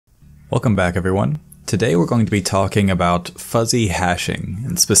Welcome back, everyone. Today we're going to be talking about fuzzy hashing,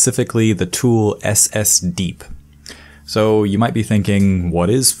 and specifically the tool SSDEEP. So you might be thinking, what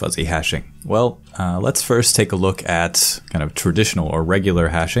is fuzzy hashing? Well, let's first take a look at kind of traditional or regular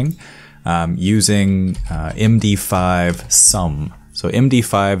hashing using MD5 sum. So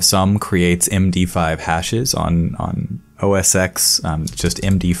MD5 sum creates MD5 hashes on OS X, just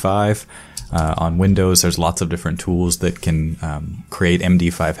MD5. On Windows, there's lots of different tools that can create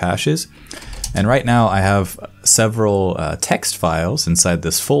MD5 hashes. And right now I have several text files inside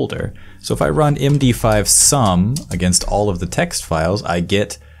this folder. So if I run MD5 sum against all of the text files, I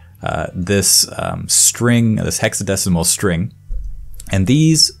get this string, this hexadecimal string. And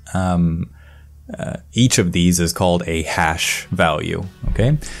these, each of these is called a hash value,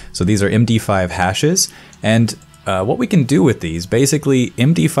 okay? So these are MD5 hashes. And what we can do with these, basically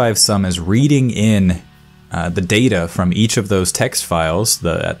MD5 sum is reading in the data from each of those text files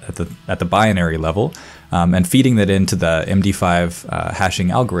at the binary level and feeding that into the MD5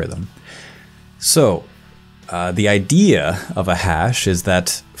 hashing algorithm. So the idea of a hash is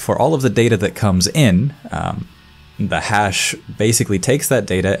that for all of the data that comes in, the hash basically takes that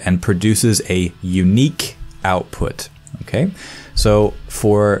data and produces a unique output. Okay, so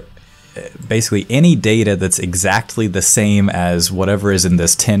for basically any data that's exactly the same as whatever is in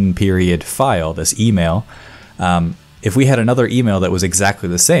this 10-period file, this email, if we had another email that was exactly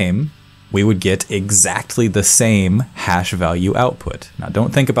the same, we would get exactly the same hash value output. Now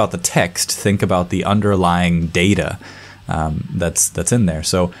don't think about the text, think about the underlying data that's in there.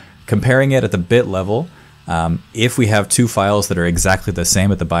 So comparing it at the bit level, if we have two files that are exactly the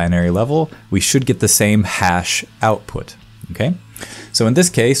same at the binary level, we should get the same hash output. Okay, so in this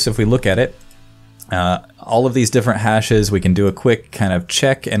case, if we look at it, all of these different hashes, we can do a quick kind of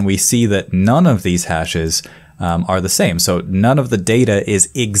check, and we see that none of these hashes are the same. So none of the data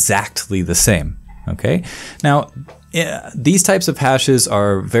is exactly the same. Okay, now these types of hashes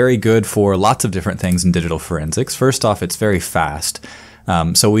are very good for lots of different things in digital forensics. First off, it's very fast.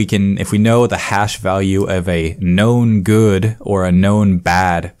 So we can, if we know the hash value of a known good or a known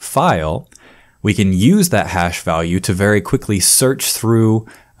bad file, we can use that hash value to very quickly search through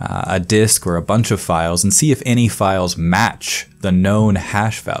a disk or a bunch of files and see if any files match the known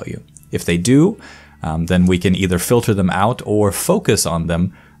hash value. If they do, then we can either filter them out or focus on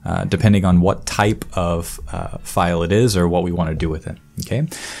them depending on what type of file it is or what we want to do with it. Okay.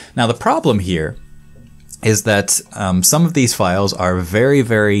 Now the problem here is that some of these files are very,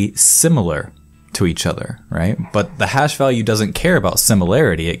 very similar to each other, right? But the hash value doesn't care about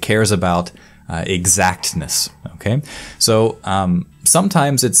similarity. It cares about exactness. Okay, so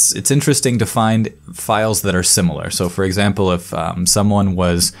sometimes it's interesting to find files that are similar. So for example, if someone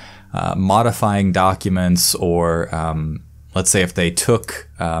was modifying documents, or let's say if they took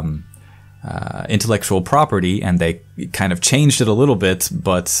intellectual property and they kind of changed it a little bit,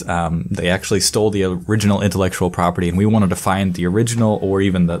 but they actually stole the original intellectual property, and we wanted to find the original or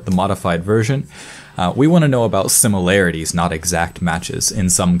even the modified version, we want to know about similarities, not exact matches in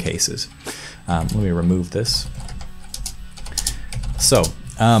some cases. Let me remove this. So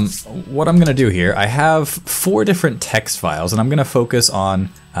what I'm going to do here, I have 4 different text files, and I'm going to focus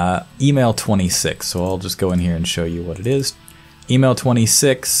on email 26. So I'll just go in here and show you what it is. Email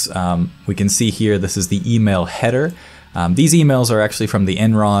 26, we can see here, this is the email header. These emails are actually from the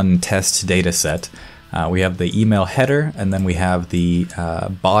Enron test data set. We have the email header, and then we have the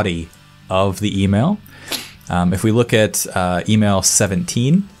body of the email. If we look at email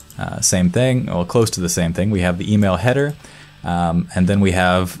 17, same thing, well, close to the same thing. We have the email header, and then we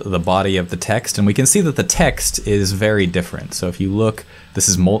have the body of the text, and we can see that the text is very different. So if you look, this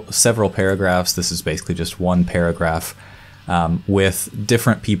is several paragraphs. This is basically just one paragraph with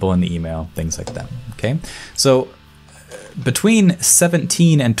different people in the email, things like that. Okay, so between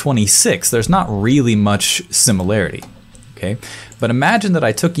 17 and 26, there's not really much similarity. Okay, but imagine that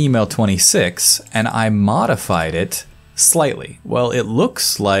I took email 26 and I modified it slightly. Well, it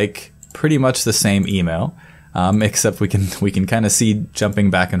looks like pretty much the same email, except we can kind of see, jumping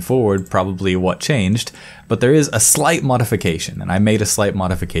back and forward, probably what changed, but there is a slight modification, and I made a slight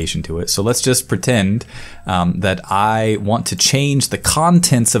modification to it. So let's just pretend that I want to change the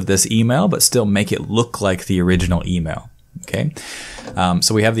contents of this email, but still make it look like the original email. Okay,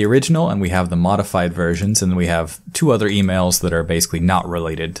 so we have the original and we have the modified versions, and we have 2 other emails that are basically not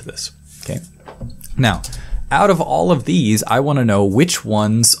related to this. Okay, now out of all of these, I want to know which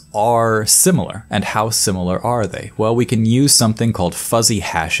ones are similar, and how similar are they? Well, we can use something called fuzzy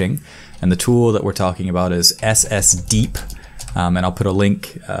hashing, and the tool that we're talking about is SSDEEP, and I'll put a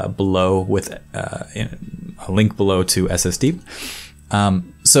link below with a link below to SSDEEP.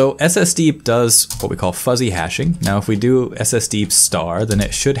 So SSDEEP does what we call fuzzy hashing. Now if we do SSDEEP star, then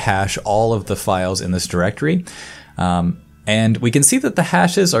it should hash all of the files in this directory. And we can see that the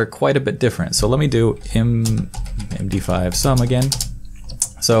hashes are quite a bit different. So let me do md5 sum again.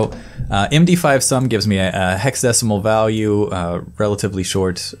 So md5 sum gives me a hexadecimal value, relatively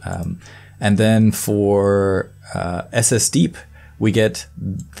short. And then for SSDEEP, we get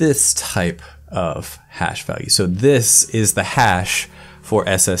this type of hash value. So this is the hash for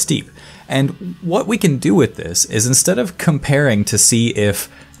SSDEEP. And what we can do with this is, instead of comparing to see if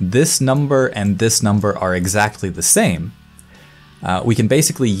this number and this number are exactly the same, we can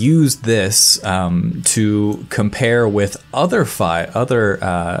basically use this to compare with other fuzzy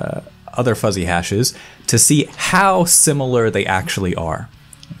hashes to see how similar they actually are.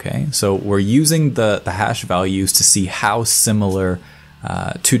 Okay, so we're using the hash values to see how similar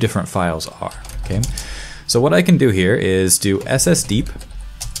two different files are. Okay, so what I can do here is do SSDEEP,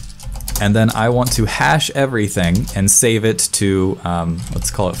 and then I want to hash everything and save it to,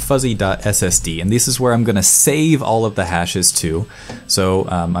 let's call it fuzzy.ssd. And this is where I'm going to save all of the hashes to. So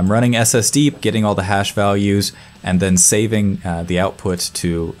I'm running SSDEEP, getting all the hash values, and then saving the output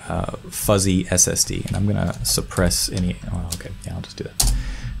to fuzzy SSD. And I'm going to suppress any, oh, okay, yeah, I'll just do that.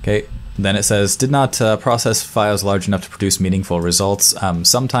 Okay. Then it says, did not process files large enough to produce meaningful results.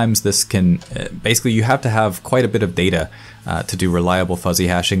 Sometimes this can, basically you have to have quite a bit of data to do reliable fuzzy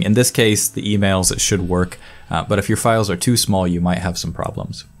hashing. In this case, the emails, it should work, but if your files are too small, you might have some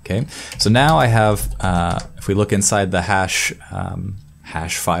problems. Okay, so now I have, if we look inside the hash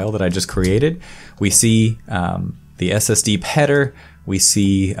file that I just created, we see the SSDEEP header, we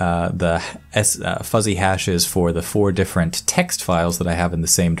see the fuzzy hashes for the 4 different text files that I have in the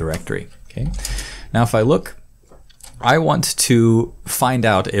same directory. Okay. Now if I look, I want to find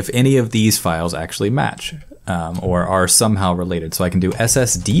out if any of these files actually match or are somehow related. So I can do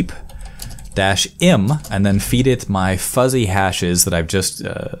SSDEEP -im and then feed it my fuzzy hashes that I've just,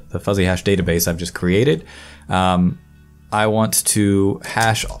 the fuzzy hash database I've just created. I want to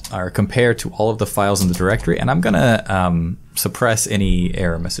hash or compare to all of the files in the directory, and I'm gonna suppress any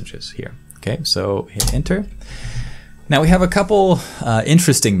error messages here. Okay, so hit enter. Now we have a couple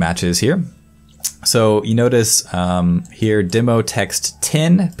interesting matches here. So you notice here demo text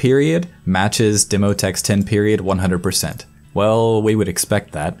 10 period matches demo text 10 period 100%. Well, we would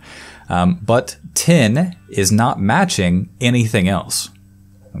expect that, but 10 is not matching anything else.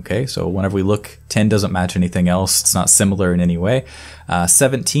 Okay, so whenever we look, 10 doesn't match anything else. It's not similar in any way.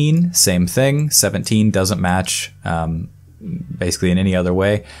 17, same thing. 17 doesn't match basically in any other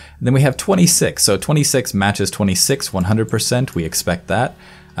way. And then we have 26. So 26 matches 26 100%. We expect that.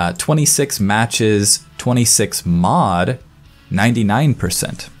 26 matches 26 mod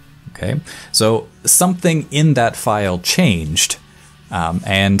 99%. Okay, so something in that file changed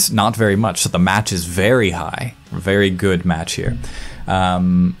and not very much. So the match is very high. Very good match here.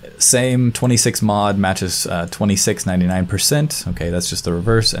 Same 26 mod matches 26 99%. Okay, that's just the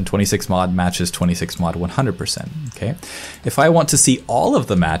reverse. And 26 mod matches 26 mod 100%. Okay, if I want to see all of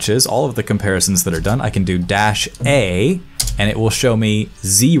the matches, all of the comparisons that are done, I can do -a and it will show me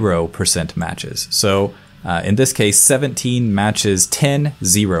 0% matches. So in this case, 17 matches 10,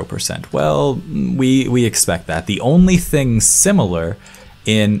 0%. Well, we expect that. The only thing similar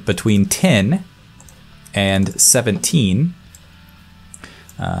in between 10 and 17,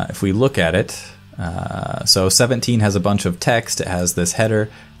 if we look at it, so 17 has a bunch of text. It has this header.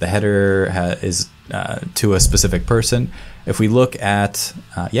 The header is to a specific person. If we look at,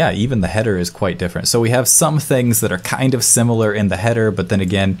 yeah, even the header is quite different. So we have some things that are kind of similar in the header, but then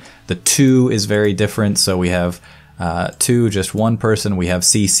again, the to is very different. So we have to just one person. We have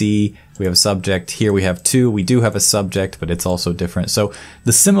CC. We have subject. Here we have to. We do have a subject, but it's also different. So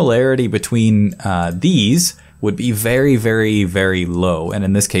the similarity between these would be very, very, very low. And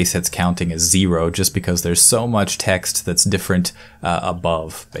in this case, it's counting as 0 just because there's so much text that's different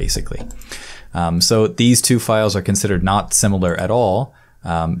above, basically. So these two files are considered not similar at all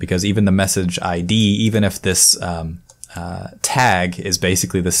because even the message ID, even if this tag is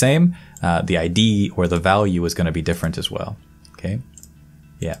basically the same, the ID or the value is going to be different as well. Okay.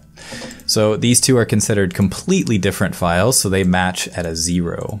 Yeah. So these two are considered completely different files. So they match at a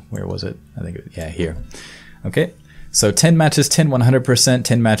 0. Where was it? I think, yeah, here. Okay, so 10 matches 10 100%,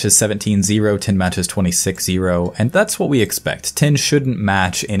 10 matches 17 0, 10 matches 26 0, and that's what we expect. 10 shouldn't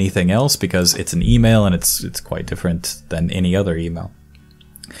match anything else because it's an email and it's quite different than any other email.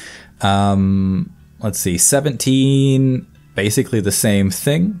 Let's see, 17 basically the same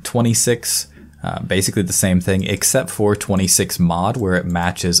thing, 26 basically the same thing except for 26 mod where it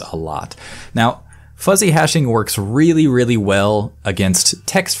matches a lot. Now fuzzy hashing works really, really well against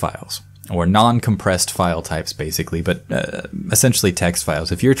text files, or non-compressed file types, basically, but essentially text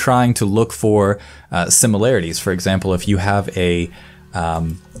files. If you're trying to look for similarities, for example, if you have a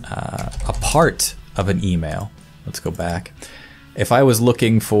part of an email, let's go back. If I was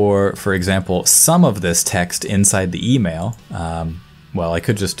looking for example, some of this text inside the email, well, I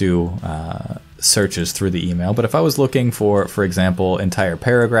could just do searches through the email, but if I was looking for example, entire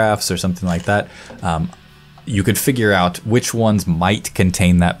paragraphs or something like that, you could figure out which ones might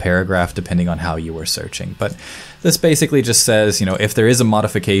contain that paragraph depending on how you were searching. But this basically just says, you know, if there is a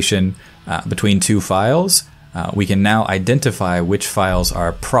modification between two files, we can now identify which files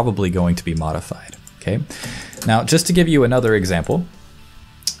are probably going to be modified. Okay. Now, just to give you another example,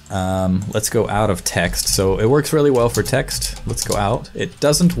 let's go out of text. So it works really well for text. Let's go out. It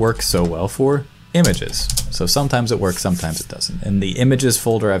doesn't work so well for images. So sometimes it works, sometimes it doesn't. In the images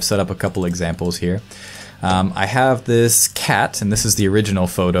folder, I've set up a couple examples here. I have this cat, and this is the original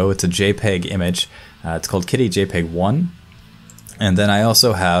photo. It's a JPEG image. It's called Kitty JPEG 1. And then I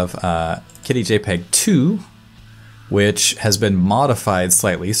also have Kitty JPEG 2, which has been modified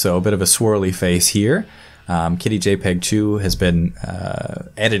slightly, so a bit of a swirly face here. Kitty JPEG 2 has been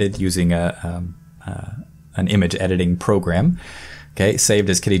edited using an image editing program. Okay, saved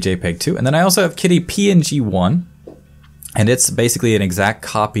as Kitty JPEG 2. And then I also have Kitty PNG 1. And it's basically an exact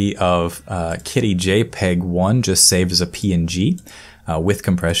copy of Kitty JPEG 1, just saved as a PNG with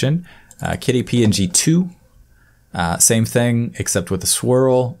compression. Kitty PNG 2, same thing, except with a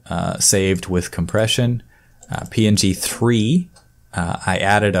swirl, saved with compression. PNG 3, I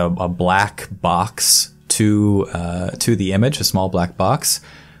added a black box to the image, a small black box.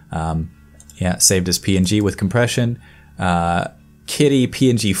 Yeah, saved as PNG with compression. Kitty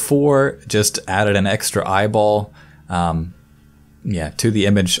PNG 4, just added an extra eyeball. Yeah, to the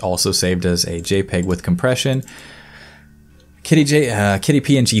image, also saved as a JPEG with compression. Kitty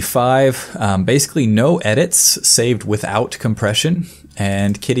PNG 5, basically no edits, saved without compression.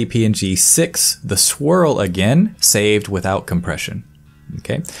 And Kitty PNG 6, the swirl again, saved without compression.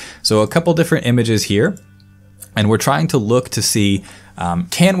 Okay, so a couple different images here. And we're trying to look to see,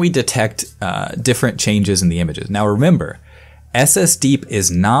 can we detect different changes in the images? Now remember, SSDEEP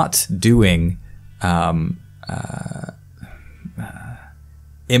is not doing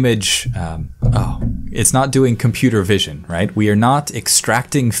it's not doing computer vision, right? We are not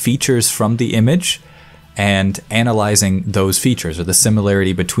extracting features from the image and analyzing those features or the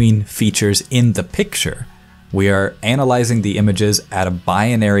similarity between features in the picture. We are analyzing the images at a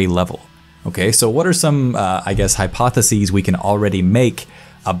binary level. Okay, so what are some, I guess, hypotheses we can already make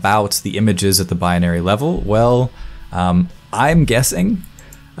about the images at the binary level? Well, I'm guessing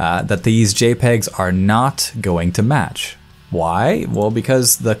that these JPEGs are not going to match. Why? Well,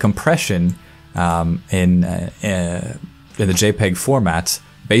 because the compression in the JPEG format,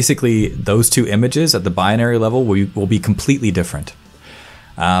 basically those two images at the binary level will be completely different.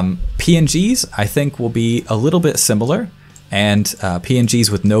 PNGs, I think, will be a little bit similar, and PNGs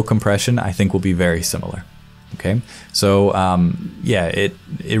with no compression, I think, will be very similar. Okay, so yeah, it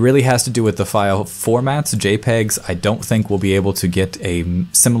really has to do with the file formats. JPEGs, I don't think we'll be able to get a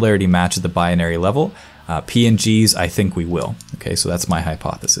similarity match at the binary level. PNGs, I think we will. Okay, so that's my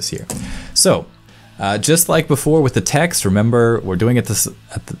hypothesis here. So, just like before with the text, remember we're doing it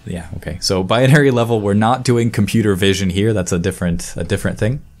yeah, okay. So binary level, we're not doing computer vision here. That's a different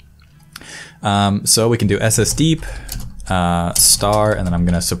thing. So we can do SSDEEP star, and then I'm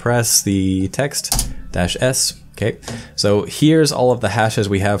gonna suppress the text -s. Okay, so here's all of the hashes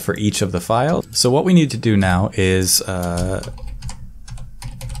we have for each of the files. So what we need to do now is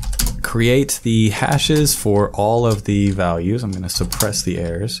create the hashes for all of the values. I'm going to suppress the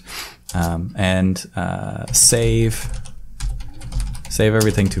errors and save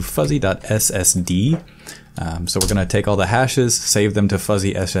everything to fuzzy.ssd. So we're going to take all the hashes, save them to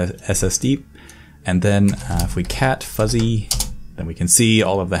fuzzy SSD, and then if we cat fuzzy, then we can see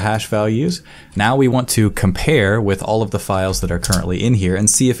all of the hash values. Now we want to compare with all of the files that are currently in here and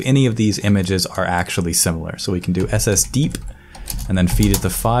see if any of these images are actually similar. So we can do SSDEEP and then feed it the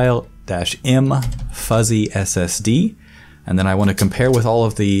file -m fuzzy SSD, and then I want to compare with all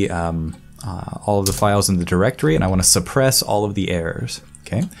of the files in the directory, and I want to suppress all of the errors.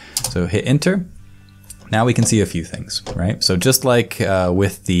 Okay, so hit enter. Now we can see a few things, right? So just like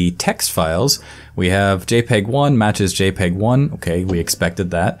with the text files, we have JPEG 1 matches JPEG 1. Okay, we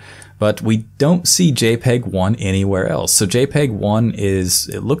expected that. But we don't see JPEG 1 anywhere else. So JPEG 1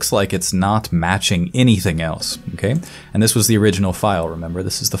 it looks like it's not matching anything else, okay? And this was the original file, remember?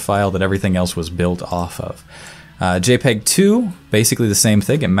 This is the file that everything else was built off of. JPEG 2, basically the same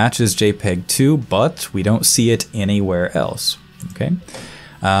thing. It matches JPEG 2, but we don't see it anywhere else. Okay.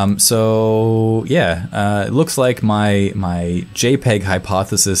 So yeah, it looks like my JPEG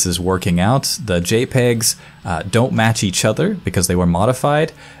hypothesis is working out. The JPEGs don't match each other because they were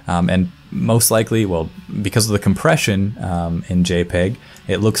modified, and most likely, well, because of the compression in JPEG,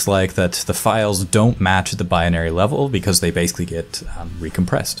 it looks like that the files don't match the binary level because they basically get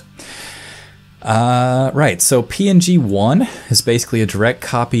recompressed. Right, so PNG1 is basically a direct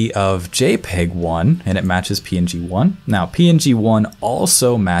copy of JPEG1, and it matches PNG1. Now, PNG1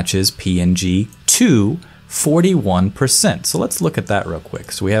 also matches PNG2 41%. So let's look at that real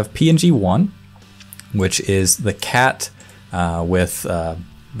quick. So we have PNG1, which is the cat with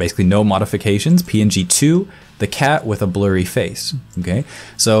basically no modifications. PNG2, the cat with a blurry face. Okay,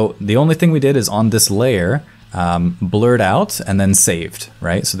 so the only thing we did is on this layer, blurred out and then saved,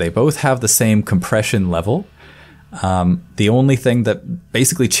 right? So they both have the same compression level. The only thing that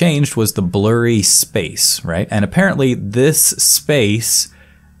basically changed was the blurry space, right? And apparently this space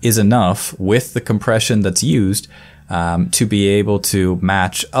is enough with the compression that's used to be able to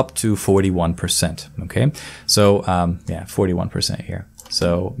match up to 41%, okay? So yeah, 41% here.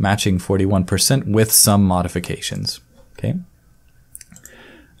 So matching 41% with some modifications, okay?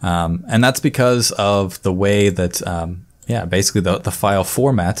 And that's because of the way that, yeah, basically the file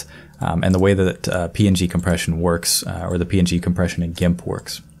format and the way that PNG compression works, or the PNG compression in GIMP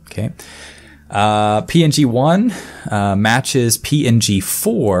works. Okay, PNG1 matches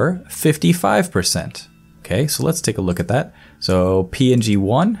PNG4 55%. Okay, so let's take a look at that. So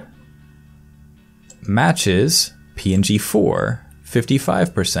PNG1 matches PNG4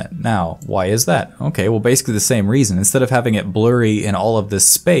 55%. Now, why is that? Okay, well, basically the same reason. Instead of having it blurry in all of this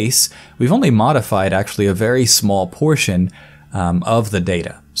space, we've only modified actually a very small portion of the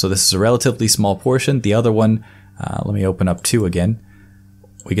data. So this is a relatively small portion. The other one, let me open up 2 again.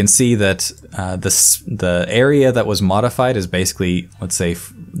 We can see that the area that was modified is basically, let's say,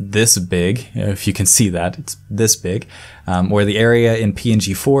 this big, if you can see that, it's this big, where the area in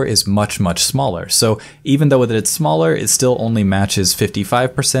PNG4 is much, much smaller. So even though that it's smaller, it still only matches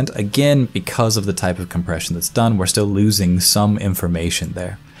 55%. Again, because of the type of compression that's done, we're still losing some information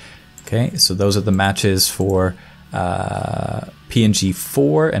there. Okay, so those are the matches for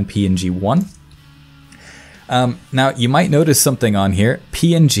PNG4 and PNG1. Now, you might notice something on here,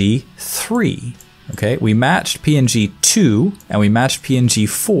 PNG3, okay? We matched PNG2 and we matched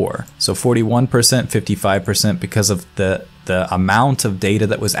PNG4, so 41%, 55% because of the amount of data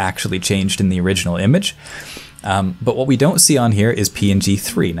that was actually changed in the original image. But what we don't see on here is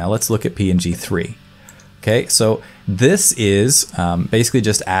PNG3. Now, let's look at PNG3. Okay, so this is basically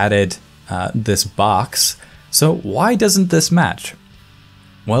just added this box. So why doesn't this match?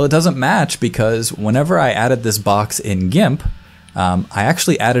 Well, it doesn't match because whenever I added this box in GIMP, I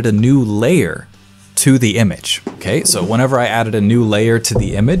actually added a new layer to the image. Okay, so whenever I added a new layer to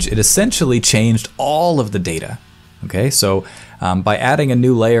the image, it essentially changed all of the data. Okay, so by adding a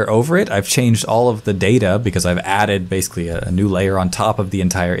new layer over it, I've changed all of the data because I've added basically a new layer on top of the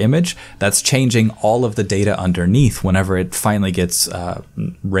entire image. That's changing all of the data underneath whenever it finally gets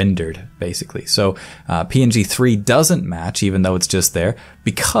rendered, basically. So PNG3 doesn't match, even though it's just there,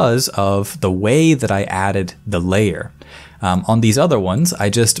 because of the way that I added the layer. On these other ones,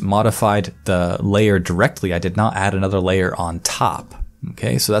 I just modified the layer directly. I did not add another layer on top.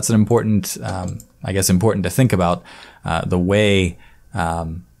 Okay, so that's an important, I guess, important to think about the way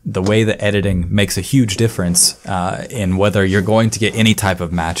that editing makes a huge difference in whether you're going to get any type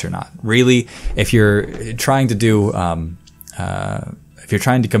of match or not. Really, if you're trying to do, if you're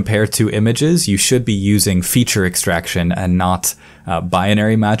trying to compare 2 images, you should be using feature extraction and not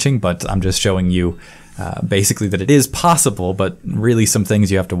binary matching. But I'm just showing you basically that it is possible, but really some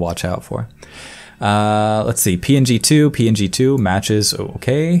things you have to watch out for. Let's see, PNG2 matches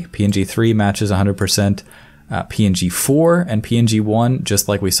okay, PNG3 matches 100%, PNG4 and PNG1, just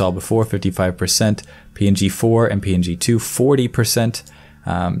like we saw before, 55%, PNG4 and PNG2, 40%,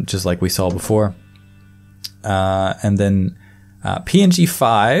 just like we saw before. And then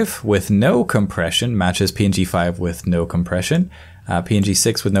PNG5 with no compression matches PNG5 with no compression,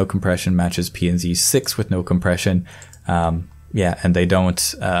 PNG6 with no compression matches PNG6 with no compression. Yeah, and they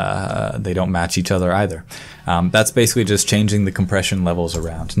don't match each other either. That's basically just changing the compression levels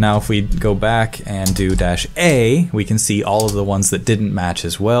around. Now, if we go back and do -A, we can see all of the ones that didn't match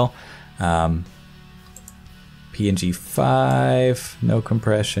as well. PNG5, no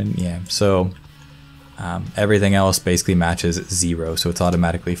compression. Yeah, so everything else basically matches 0, so it's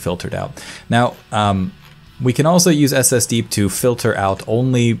automatically filtered out. Now, we can also use SSDEEP to filter out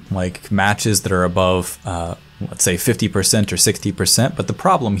only like matches that are above let's say 50% or 60%. But the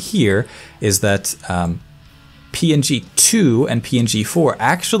problem here is that PNG2 and PNG4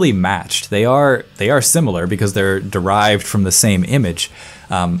 actually matched. They are similar because they're derived from the same image,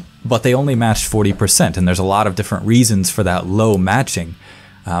 but they only matched 40%, and there's a lot of different reasons for that low matching.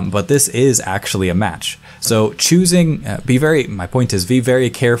 But this is actually a match. So choosing, my point is, be very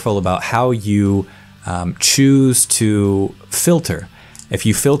careful about how you choose to filter. If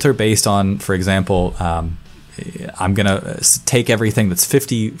you filter based on, for example, I'm gonna take everything that's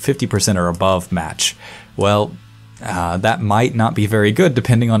 50% or above match. Well, that might not be very good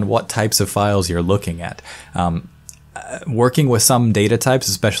depending on what types of files you're looking at. Working with some data types,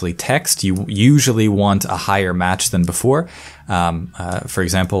 especially text, you usually want a higher match than before. For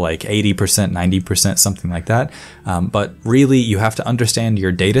example, like 80%, 90%, something like that. But really, you have to understand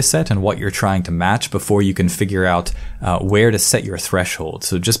your data set and what you're trying to match before you can figure out where to set your threshold.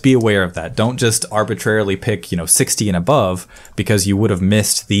 So just be aware of that. Don't just arbitrarily pick, 60 and above because you would have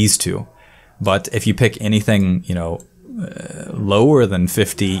missed these two. But if you pick anything, lower than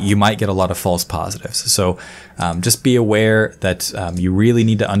 50, you might get a lot of false positives. So just be aware that you really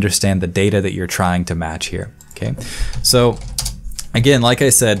need to understand the data that you're trying to match here. Okay, so again, like I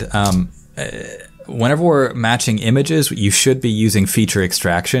said, whenever we're matching images, you should be using feature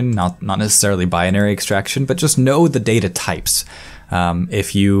extraction, not necessarily binary extraction, but just know the data types.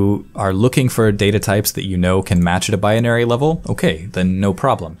 If you are looking for data types that you know can match at a binary level, okay, then no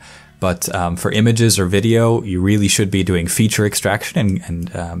problem. But for images or video, you really should be doing feature extraction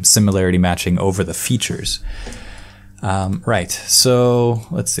and similarity matching over the features. Right, so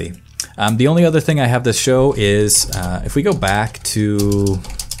let's see. The only other thing I have to show is if we go back to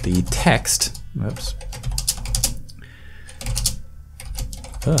the text, whoops.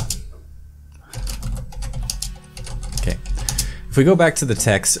 Okay. If we go back to the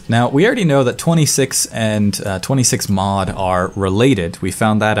text, now we already know that 26 and 26 mod are related. We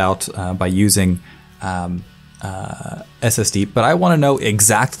found that out by using SSDEEP, but I want to know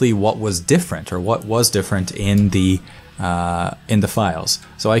exactly what was different, or what was different in the files.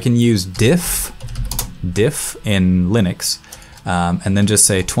 So I can use diff in Linux, and then just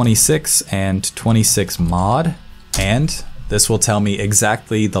say 26 and 26 mod, and this will tell me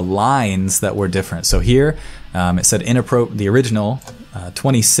exactly the lines that were different. So here it said the original,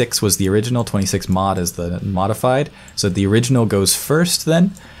 26 was the original, 26 mod is the modified. So the original goes first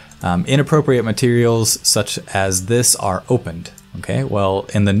then. Inappropriate materials such as this are opened. Okay, well,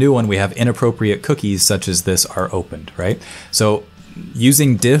 in the new one we have inappropriate cookies such as this are opened, right? So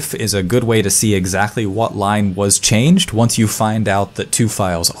using diff is a good way to see exactly what line was changed once you find out that two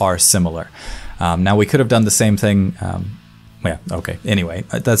files are similar. Now we could have done the same thing. Yeah, okay, anyway,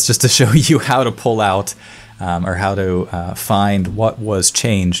 that's just to show you how to pull out or how to find what was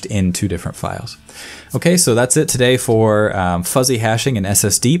changed in two different files. Okay, so that's it today for fuzzy hashing in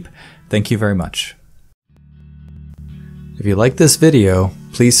SSDEEP. Thank you very much. If you like this video,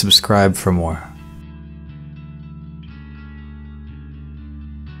 please subscribe for more.